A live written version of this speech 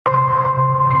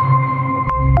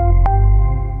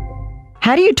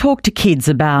How do you talk to kids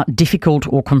about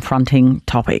difficult or confronting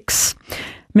topics?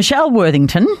 Michelle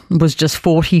Worthington was just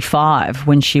 45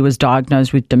 when she was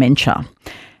diagnosed with dementia.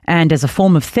 And as a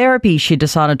form of therapy, she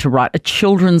decided to write a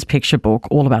children's picture book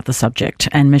all about the subject.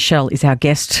 And Michelle is our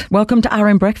guest. Welcome to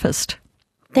RM Breakfast.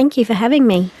 Thank you for having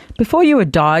me. Before you were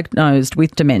diagnosed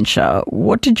with dementia,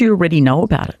 what did you already know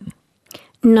about it?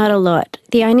 Not a lot.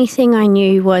 The only thing I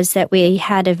knew was that we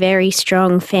had a very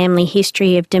strong family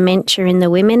history of dementia in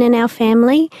the women in our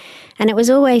family. And it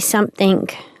was always something,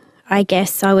 I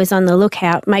guess, I was on the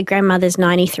lookout. My grandmother's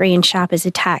 93 and sharp as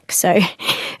a tack. So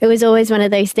it was always one of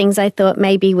those things I thought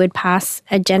maybe would pass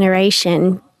a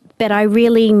generation. But I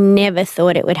really never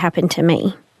thought it would happen to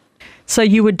me. So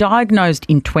you were diagnosed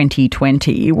in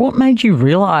 2020. What made you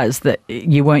realise that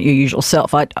you weren't your usual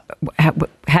self?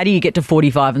 How do you get to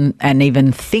 45 and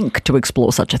even think to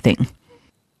explore such a thing?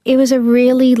 It was a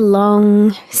really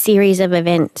long series of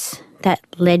events that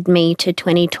led me to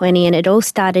 2020, and it all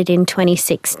started in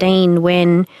 2016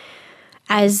 when,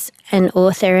 as an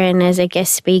author and as a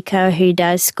guest speaker who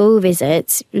does school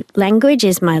visits, language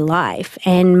is my life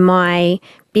and my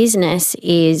business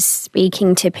is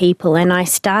speaking to people. And I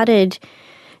started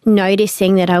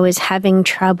noticing that I was having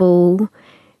trouble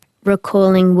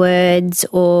recalling words,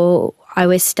 or I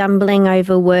was stumbling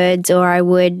over words, or I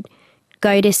would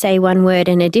go to say one word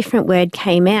and a different word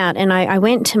came out. And I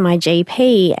went to my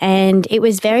GP, and it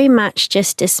was very much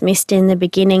just dismissed in the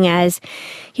beginning as,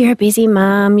 you're a busy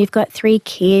mum, you've got 3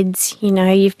 kids,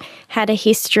 you've had a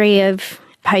history of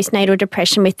postnatal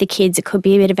depression with the kids, it could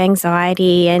be a bit of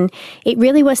anxiety. And it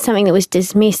really was something that was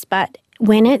dismissed. But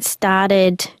when it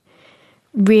started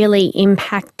really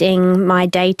impacting my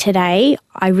day-to-day,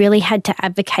 I really had to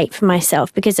advocate for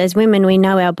myself, because as women, we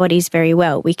know our bodies very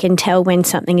well. We can tell when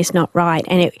something is not right.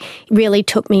 And it really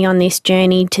took me on this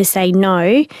journey to say,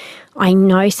 no, I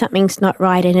know something's not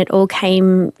right. And it all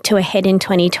came to a head in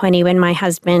 2020 when my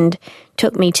husband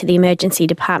took me to the emergency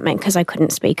department because I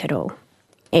couldn't speak at all.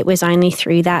 It was only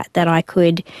through that I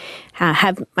could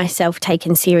have myself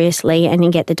taken seriously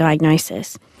and get the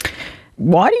diagnosis.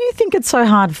 Why do you think it's so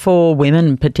hard for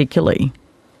women particularly?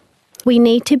 We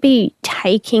need to be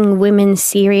taking women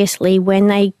seriously when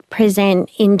they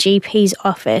present in GP's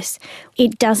office.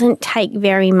 It doesn't take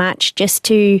very much just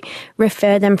to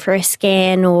refer them for a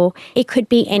scan, or it could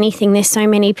be anything. There's so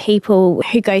many people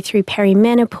who go through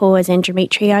perimenopause,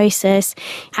 endometriosis,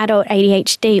 adult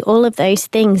ADHD, all of those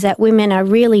things that women are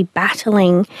really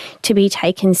battling to be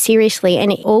taken seriously.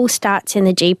 And it all starts in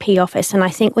the GP office. And I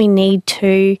think we need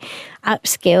to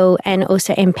upskill and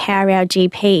also empower our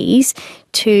GPs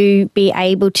to be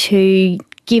able to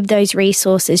give those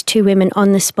resources to women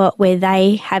on the spot where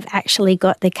they have actually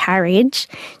got the courage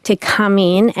to come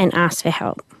in and ask for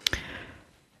help.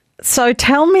 So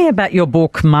tell me about your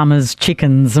book, Mama's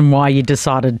Chickens, and why you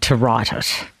decided to write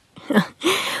it.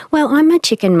 Well, I'm a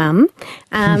chicken mum,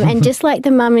 and just like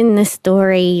the mum in the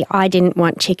story, I didn't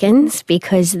want chickens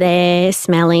because they're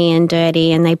smelly and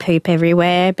dirty and they poop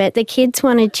everywhere, but the kids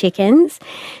wanted chickens.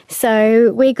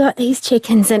 So we got these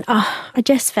chickens, and I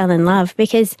just fell in love,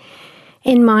 because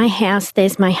in my house,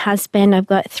 there's my husband. I've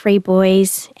got 3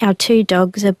 boys. Our 2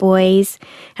 dogs are boys.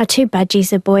 Our 2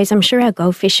 budgies are boys. I'm sure our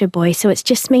goldfish are boys. So it's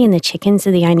just me and the chickens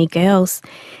are the only girls.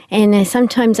 And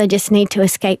sometimes I just need to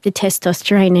escape the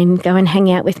testosterone and go and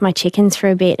hang out with my chickens for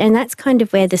a bit. And that's kind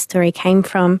of where the story came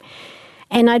from.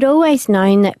 And I'd always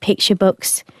known that picture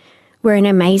books were an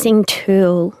amazing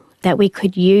tool that we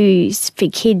could use for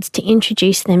kids to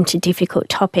introduce them to difficult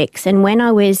topics. And when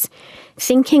I was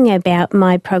thinking about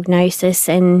my prognosis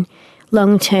and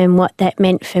long-term what that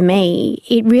meant for me,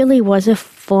 it really was a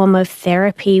form of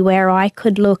therapy where I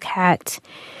could look at,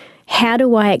 how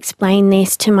do I explain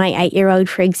this to my 8-year-old,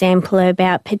 for example,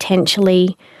 about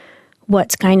potentially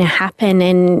what's going to happen.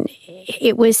 And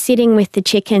it was sitting with the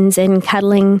chickens and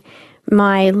cuddling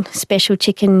my special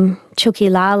chicken, Chuki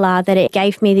Lala, that it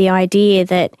gave me the idea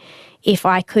that if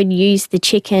I could use the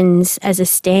chickens as a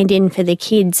stand-in for the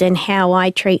kids and how I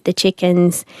treat the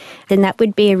chickens, then that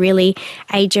would be a really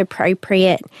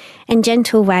age-appropriate and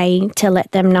gentle way to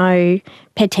let them know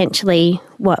potentially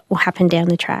what will happen down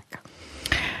the track.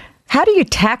 How do you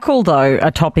tackle, though,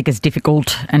 a topic as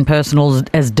difficult and personal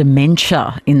as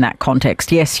dementia in that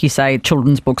context? Yes, you say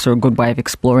children's books are a good way of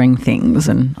exploring things,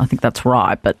 and I think that's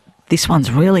right, but this one's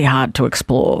really hard to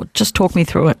explore. Just talk me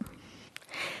through it.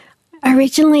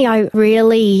 Originally, I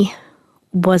really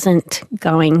wasn't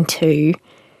going to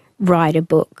write a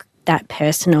book that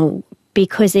personal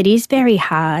because it is very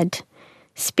hard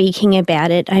speaking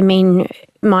about it. I mean,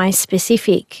 my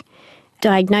specific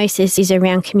diagnosis is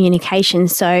around communication.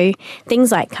 So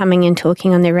things like coming and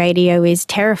talking on the radio is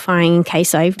terrifying in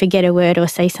case I forget a word or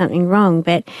say something wrong.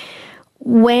 But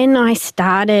when I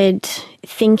started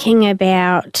thinking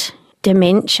about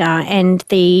dementia and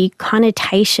the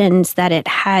connotations that it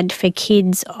had for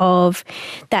kids of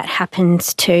that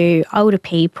happens to older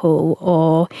people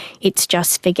or it's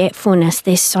just forgetfulness,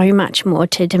 there's so much more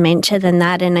to dementia than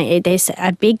that, and there's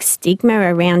a big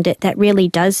stigma around it that really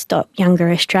does stop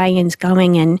younger Australians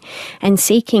going and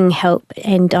seeking help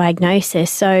and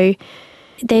diagnosis. So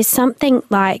there's something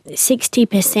like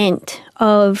 60%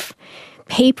 of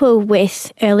people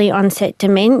with early onset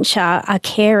dementia are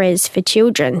carers for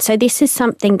children. So this is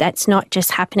something that's not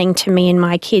just happening to me and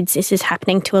my kids. This is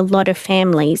happening to a lot of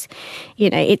families. You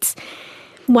know, it's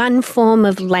one form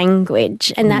of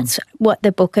language, and that's what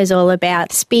the book is all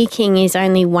about. Speaking is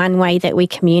only one way that we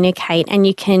communicate, and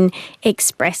you can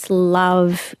express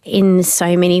love in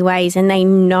so many ways, and they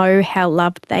know how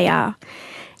loved they are.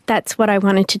 That's what I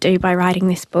wanted to do by writing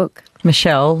this book.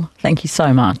 Michelle, thank you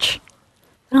so much.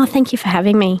 Oh, thank you for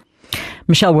having me.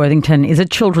 Michelle Worthington is a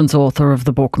children's author of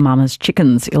the book Mama's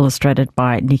Chickens, illustrated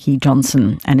by Nikki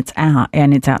Johnson, and it's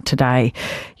out today.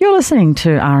 You're listening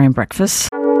to RN Breakfast.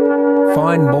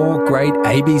 Find more great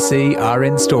ABC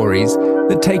RN stories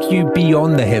that take you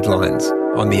beyond the headlines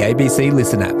on the ABC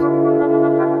Listen app.